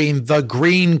 driving the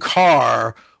green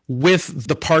car with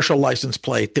the partial license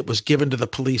plate that was given to the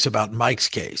police about Mike's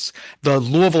case. The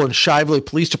Louisville and Shively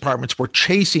police departments were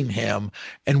chasing him,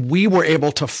 and we were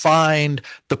able to find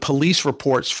the police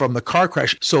reports from the car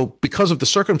crash. So because of the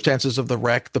circumstances of the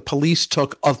wreck, the police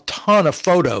took a ton of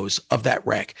photos of that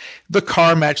wreck. The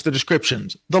car matched the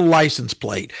descriptions, the license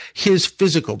plate, his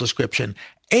physical description,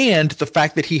 and the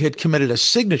fact that he had committed a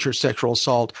signature sexual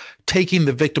assault, taking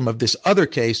the victim of this other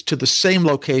case to the same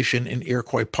location in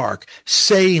Iroquois Park,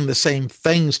 saying the same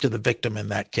things to the victim in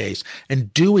that case,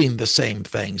 and doing the same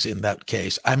things in that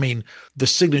case. I mean, the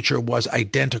signature was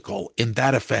identical in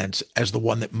that offense as the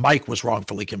one that Mike was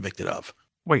wrongfully convicted of.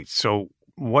 Wait, so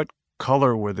what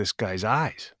color were this guy's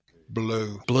eyes?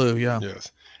 Blue. Blue, yeah.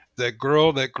 Yes. That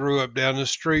girl that grew up down the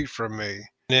street from me,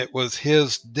 it was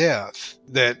his death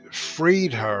that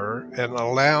freed her and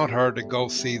allowed her to go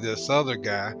see this other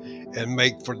guy and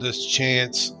make for this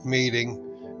chance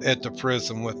meeting at the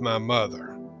prison with my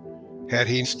mother. Had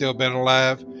he still been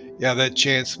alive, yeah, that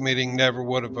chance meeting never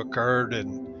would have occurred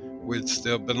and we'd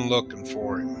still been looking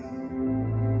for him.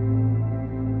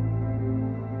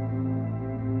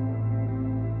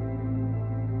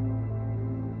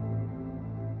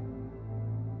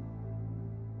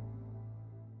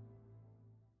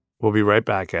 We'll be right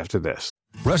back after this.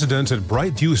 Residents at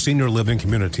Brightview Senior Living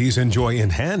Communities enjoy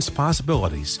enhanced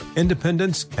possibilities,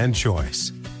 independence, and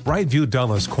choice. Brightview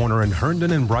Dulles Corner in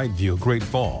Herndon and Brightview, Great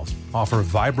Falls, offer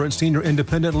vibrant senior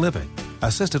independent living,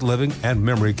 assisted living, and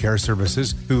memory care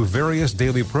services through various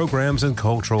daily programs and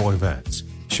cultural events.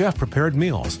 Chef-prepared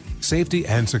meals, safety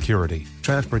and security,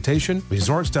 transportation,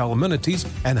 resort-style amenities,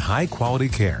 and high-quality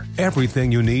care.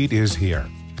 Everything you need is here.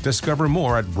 Discover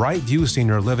more at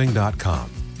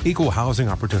brightviewseniorliving.com. Equal housing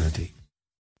opportunity.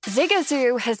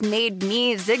 Zigazoo has made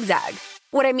me zigzag.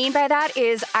 What I mean by that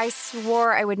is I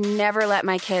swore I would never let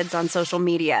my kids on social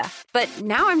media, but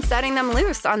now I'm setting them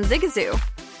loose on Zigazoo.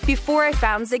 Before I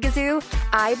found Zigazoo,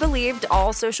 I believed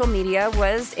all social media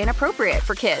was inappropriate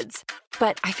for kids.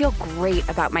 But I feel great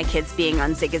about my kids being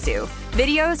on Zigazoo.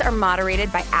 Videos are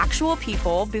moderated by actual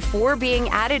people before being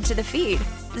added to the feed.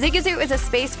 Zigazoo is a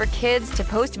space for kids to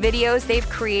post videos they've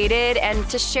created and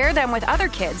to share them with other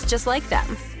kids just like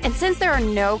them. And since there are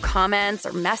no comments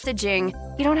or messaging,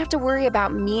 you don't have to worry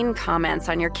about mean comments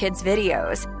on your kids'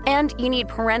 videos. And you need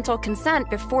parental consent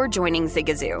before joining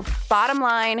Zigazoo. Bottom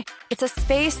line, it's a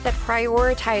space that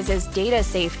prioritizes data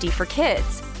safety for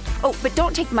kids. Oh, but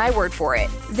don't take my word for it.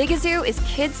 Zigazoo is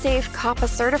KidSafe COPPA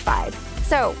certified.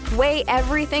 So weigh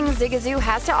everything Zigazoo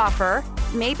has to offer.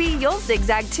 Maybe you'll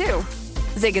zigzag too.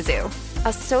 Zigazoo,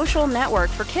 a social network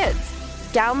for kids.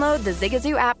 Download the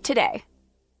Zigazoo app today.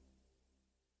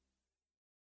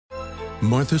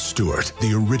 Martha Stewart,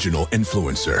 the original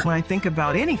influencer. When I think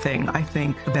about anything, I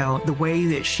think about the way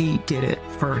that she did it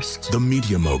first. The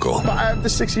media mogul. 5 to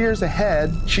 6 years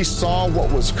ahead, she saw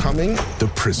what was coming. The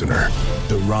prisoner.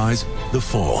 The rise, the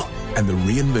fall, and the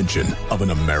reinvention of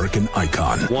an American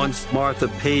icon. Once Martha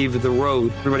paved the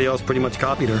road, everybody else pretty much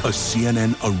copied her. A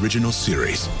CNN original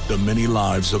series, The Many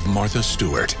Lives of Martha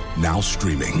Stewart, now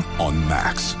streaming on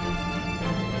Max.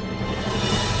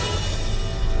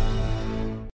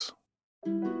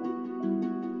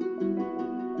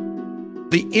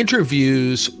 The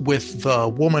interviews with the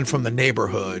woman from the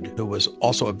neighborhood, who was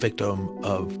also a victim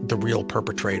of the real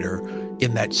perpetrator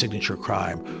in that signature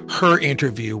crime, her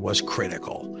interview was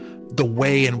critical. The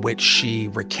way in which she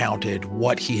recounted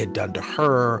what he had done to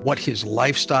her, what his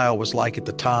lifestyle was like at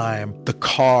the time, the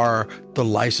car, the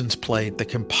license plate, the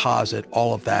composite,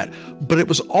 all of that. But it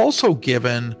was also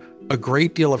given a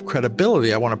great deal of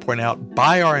credibility, I want to point out,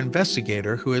 by our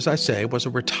investigator, who, as I say, was a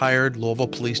retired Louisville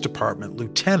Police Department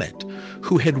lieutenant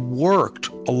who had worked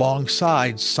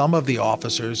alongside some of the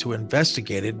officers who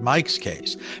investigated Mike's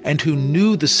case and who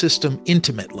knew the system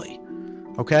intimately.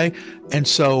 Okay? And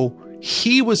so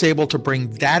he was able to bring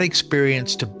that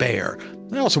experience to bear.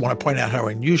 I also want to point out how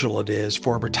unusual it is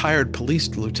for a retired police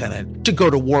lieutenant to go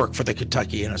to work for the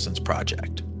Kentucky Innocence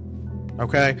Project.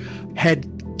 Okay?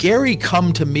 Had Gary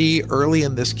come to me early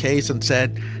in this case and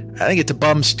said, I think it's a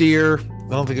bum steer, I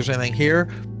don't think there's anything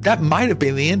here, that might have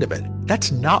been the end of it.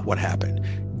 That's not what happened.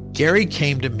 Gary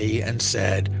came to me and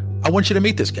said, I want you to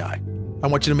meet this guy. I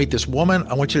want you to meet this woman.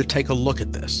 I want you to take a look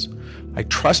at this. I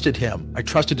trusted him. I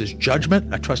trusted his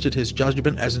judgment. I trusted his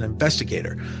judgment as an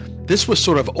investigator. This was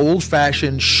sort of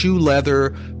old-fashioned shoe leather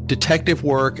detective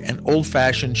work and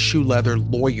old-fashioned shoe leather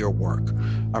lawyer work.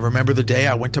 I remember the day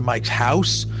I went to Mike's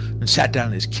house and sat down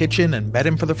in his kitchen and met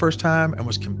him for the first time and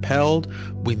was compelled.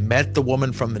 We met the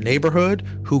woman from the neighborhood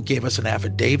who gave us an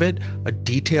affidavit, a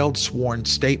detailed sworn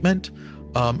statement,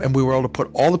 and we were able to put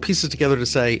all the pieces together to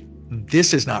say,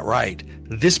 this is not right.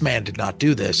 This man did not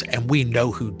do this, and we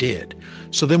know who did.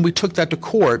 So then we took that to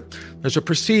court. There's a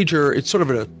procedure, it's sort of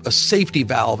a safety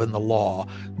valve in the law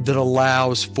that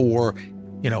allows for,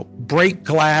 break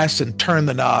glass and turn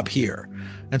the knob here.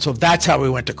 And so that's how we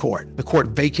went to court. The court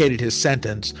vacated his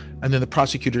sentence, and then the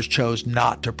prosecutors chose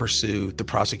not to pursue the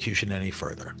prosecution any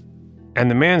further. And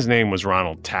the man's name was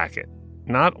Ronald Tackett.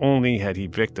 Not only had he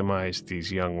victimized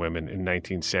these young women in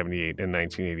 1978 and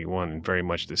 1981 in very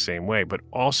much the same way, but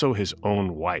also his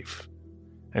own wife.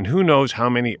 And who knows how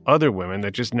many other women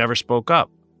that just never spoke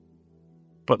up.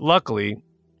 But luckily,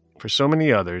 for so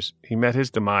many others, he met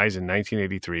his demise in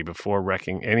 1983 before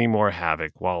wreaking any more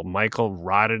havoc while Michael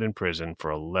rotted in prison for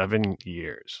 11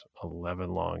 years. 11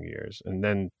 long years. And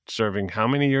then serving how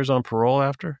many years on parole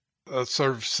after?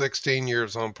 Served 16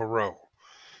 years on parole.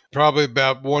 Probably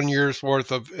about 1 year's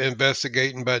worth of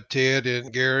investigating by Ted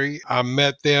and Gary. I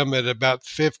met them at about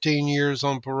 15 years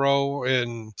on parole,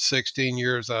 and 16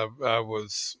 years I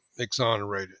was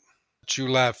exonerated.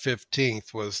 July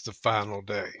 15th was the final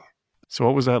day. So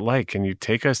what was that like? Can you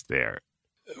take us there?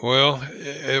 Well,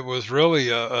 it was really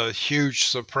a huge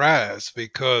surprise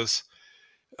because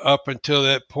Up until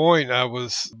that point, I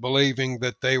was believing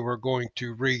that they were going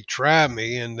to retry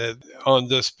me, and that on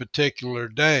this particular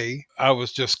day, I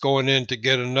was just going in to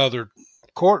get another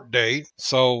court date.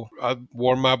 So I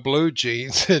wore my blue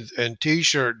jeans and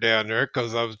T-shirt down there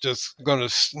because I was just going to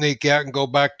sneak out and go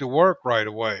back to work right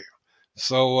away.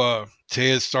 So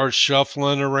Ted starts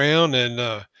shuffling around,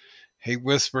 and he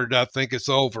whispered, "I think it's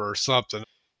over," or something.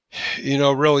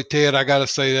 Really, Ted, I got to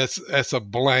say that's a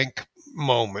blank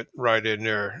moment right in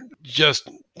there. Just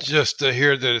to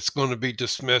hear that it's going to be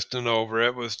dismissed and over.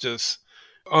 It was just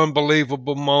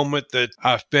unbelievable moment that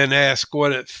I've been asked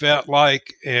what it felt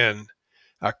like, and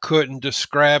I couldn't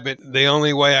describe it. The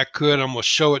only way I could, I'm going to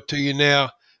show it to you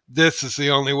now. This is the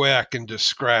only way I can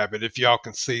describe it, if y'all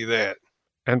can see that.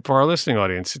 And for our listening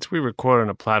audience, since we record on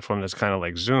a platform that's kind of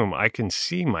like Zoom, I can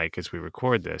see Mike as we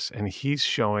record this, and he's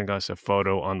showing us a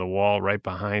photo on the wall right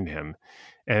behind him.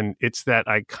 And it's that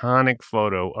iconic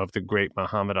photo of the great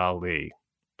Muhammad Ali,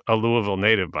 a Louisville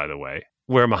native, by the way,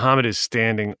 where Muhammad is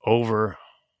standing over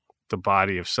the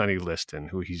body of Sonny Liston,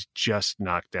 who he's just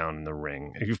knocked down in the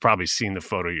ring. You've probably seen the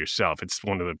photo yourself. It's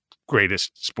one of the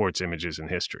greatest sports images in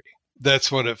history.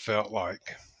 That's what it felt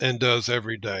like, and does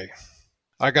every day.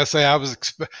 Like I say, I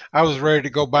was ready to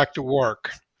go back to work,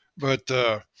 but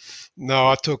no,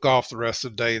 I took off the rest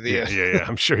of the day then. Yeah.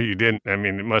 I'm sure you didn't. I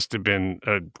mean, it must have been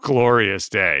a glorious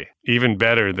day, even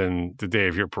better than the day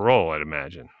of your parole, I'd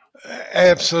imagine.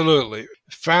 Absolutely.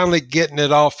 Finally getting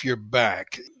it off your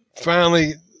back.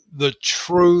 Finally, the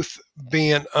truth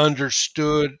being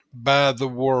understood by the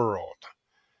world.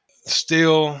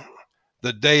 Still,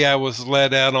 the day I was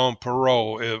let out on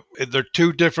parole, they're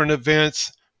two different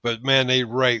events, but man, they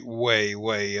rate way,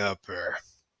 way up there.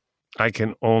 I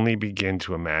can only begin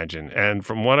to imagine. And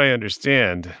from what I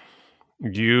understand,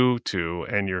 you two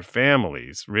and your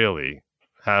families really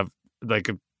have like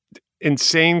an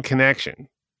insane connection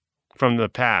from the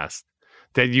past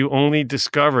that you only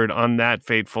discovered on that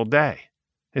fateful day.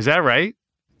 Is that right?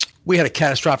 We had a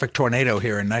catastrophic tornado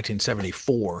here in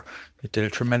 1974. It did a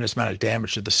tremendous amount of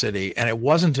damage to the city. And it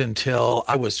wasn't until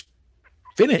I was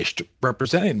finished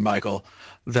representing Michael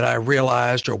that I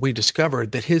realized, or we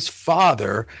discovered, that his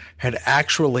father had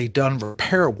actually done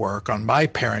repair work on my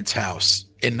parents' house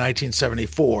in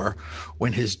 1974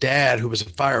 when his dad, who was a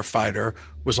firefighter,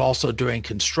 was also doing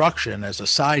construction as a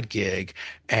side gig.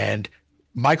 And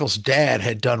Michael's dad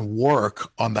had done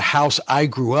work on the house I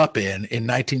grew up in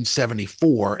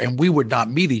 1974, and we would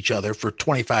not meet each other for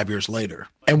 25 years later.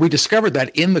 And we discovered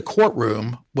that in the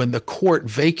courtroom, when the court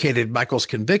vacated Michael's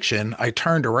conviction, I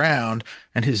turned around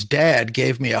and his dad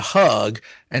gave me a hug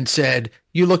and said,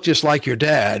 "You look just like your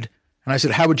dad." And I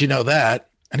said, "How would you know that?"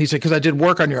 And he said, "Because I did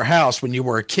work on your house when you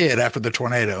were a kid after the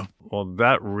tornado." Well,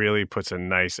 that really puts a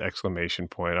nice exclamation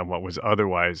point on what was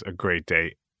otherwise a great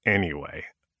day anyway.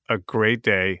 A great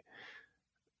day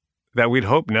that we'd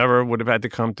hope never would have had to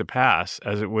come to pass,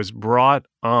 as it was brought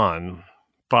on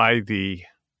by the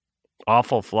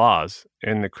awful flaws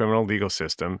in the criminal legal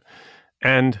system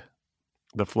and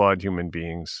the flawed human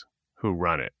beings who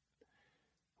run it,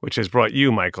 which has brought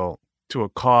you, Michael, to a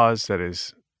cause that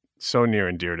is so near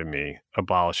and dear to me,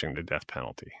 abolishing the death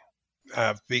penalty.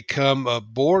 I've become a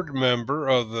board member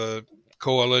of the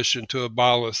Coalition to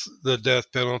Abolish the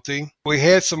Death Penalty. We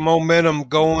had some momentum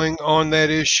going on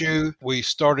that issue. We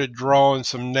started drawing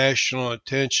some national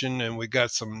attention, and we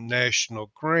got some national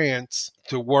grants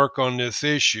to work on this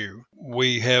issue.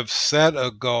 We have set a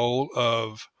goal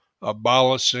of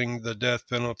abolishing the death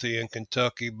penalty in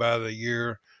Kentucky by the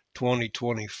year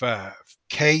 2025.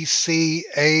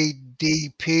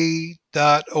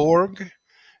 KCADP.org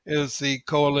is the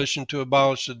Coalition to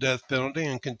Abolish the Death Penalty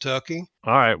in Kentucky.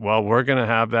 All right. Well, we're going to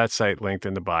have that site linked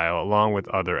in the bio along with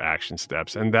other action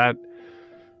steps. And that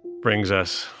brings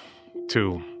us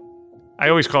to, I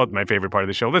always call it my favorite part of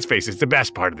the show. Let's face it, it's the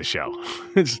best part of the show.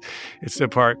 It's the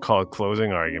part called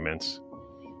closing arguments.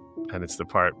 And it's the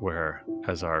part where,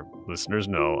 as our listeners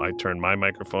know, I turn my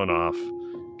microphone off,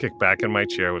 kick back in my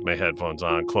chair with my headphones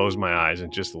on, close my eyes,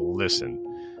 and just listen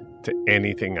to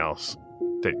anything else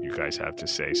that you guys have to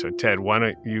say. So, Ted, why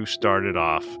don't you start it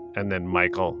off, and then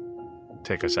Michael,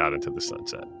 take us out into the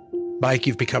sunset. Mike,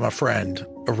 you've become a friend,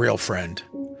 a real friend.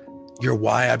 You're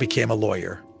why I became a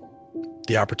lawyer.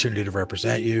 The opportunity to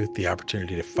represent you, the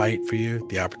opportunity to fight for you,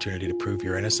 the opportunity to prove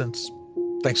your innocence.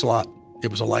 Thanks a lot.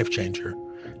 It was a life changer,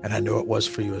 and I know it was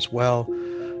for you as well.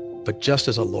 But just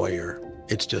as a lawyer,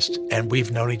 it's just, and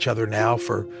we've known each other now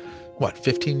for,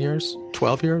 15 years?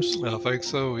 12 years? I think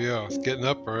so, yeah. It's getting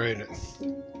up there, ain't it?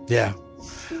 Yeah.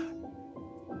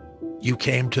 You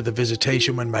came to the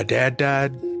visitation when my dad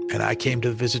died, and I came to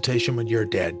the visitation when your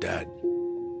dad died.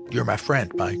 You're my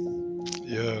friend, Mike.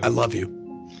 Yeah. I love you.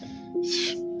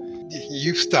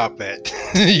 You stop it.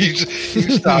 you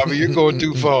stop it. You're going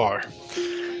too far.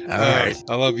 All right.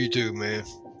 I love you too, man.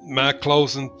 My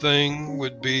closing thing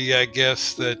would be, I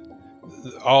guess, that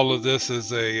all of this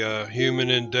is a human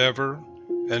endeavor,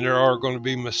 and there are going to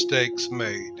be mistakes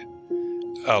made.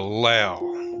 Allow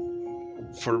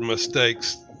for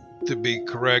mistakes to be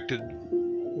corrected.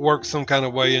 Work some kind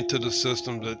of way into the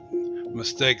system that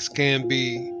mistakes can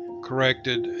be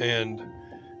corrected, and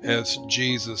as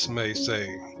Jesus may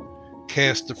say,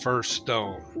 cast the first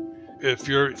stone. If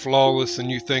you're flawless and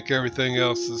you think everything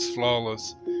else is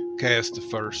flawless, cast the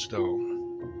first stone.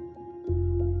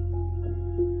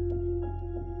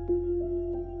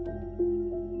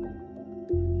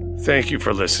 Thank you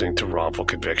for listening to Wrongful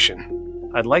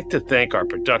Conviction. I'd like to thank our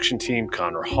production team,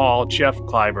 Connor Hall, Jeff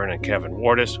Clyburn, and Kevin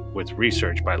Wardis, with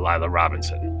research by Lila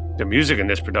Robinson. The music in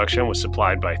this production was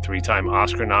supplied by three-time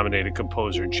Oscar-nominated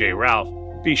composer Jay Ralph.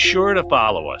 Be sure to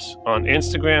follow us on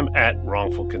Instagram at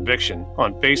Wrongful Conviction,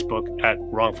 on Facebook at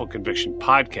Wrongful Conviction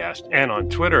Podcast, and on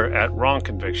Twitter at Wrong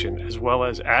Conviction, as well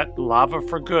as at Lava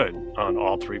for Good on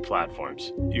all three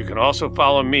platforms. You can also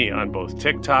follow me on both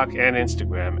TikTok and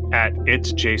Instagram at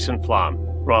It's Jason Flom.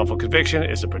 Wrongful Conviction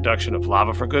is a production of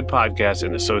Lava for Good Podcast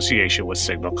in association with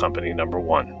Signal Company No.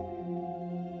 1.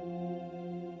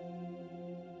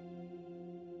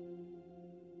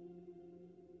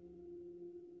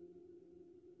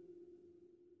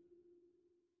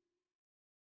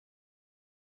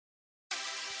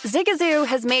 Zigazoo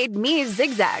has made me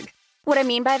zigzag. What I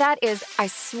mean by that is I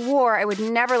swore I would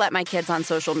never let my kids on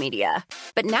social media,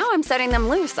 but now I'm setting them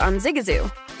loose on Zigazoo.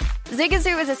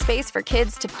 Zigazoo is a space for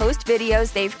kids to post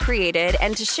videos they've created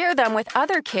and to share them with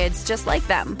other kids just like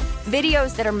them.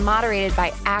 Videos that are moderated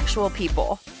by actual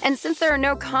people. And since there are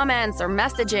no comments or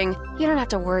messaging, you don't have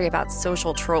to worry about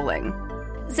social trolling.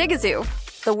 Zigazoo,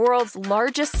 the world's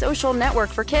largest social network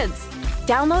for kids.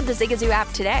 Download the Zigazoo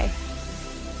app today.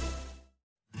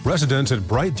 Residents at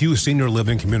Brightview Senior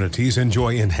Living Communities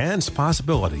enjoy enhanced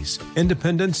possibilities,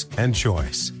 independence, and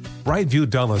choice. Brightview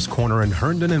Dulles Corner in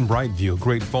Herndon and Brightview,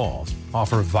 Great Falls,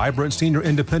 offer vibrant senior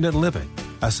independent living,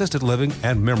 assisted living,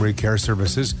 and memory care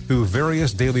services through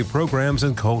various daily programs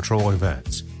and cultural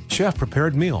events.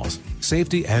 Chef-prepared meals,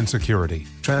 safety and security,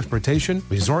 transportation,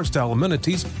 resort-style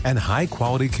amenities, and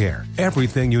high-quality care.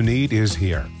 Everything you need is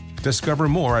here. Discover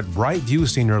more at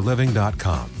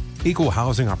brightviewseniorliving.com. Equal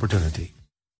housing opportunity.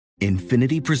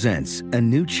 Infinity presents a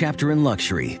new chapter in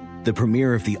luxury, the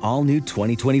premiere of the all-new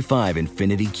 2025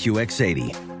 Infinity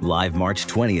QX80, live March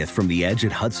 20th from the Edge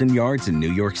at Hudson Yards in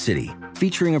New York City,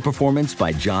 featuring a performance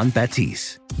by John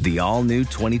Batiste. The all-new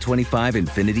 2025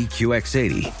 Infinity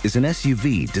QX80 is an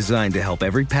SUV designed to help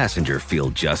every passenger feel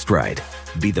just right.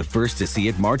 Be the first to see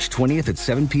it March 20th at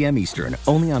 7 p.m. Eastern,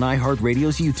 only on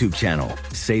iHeartRadio's YouTube channel.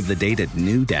 Save the date at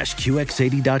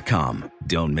new-QX80.com.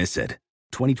 Don't miss it.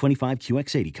 2025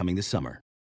 QX80 coming this summer.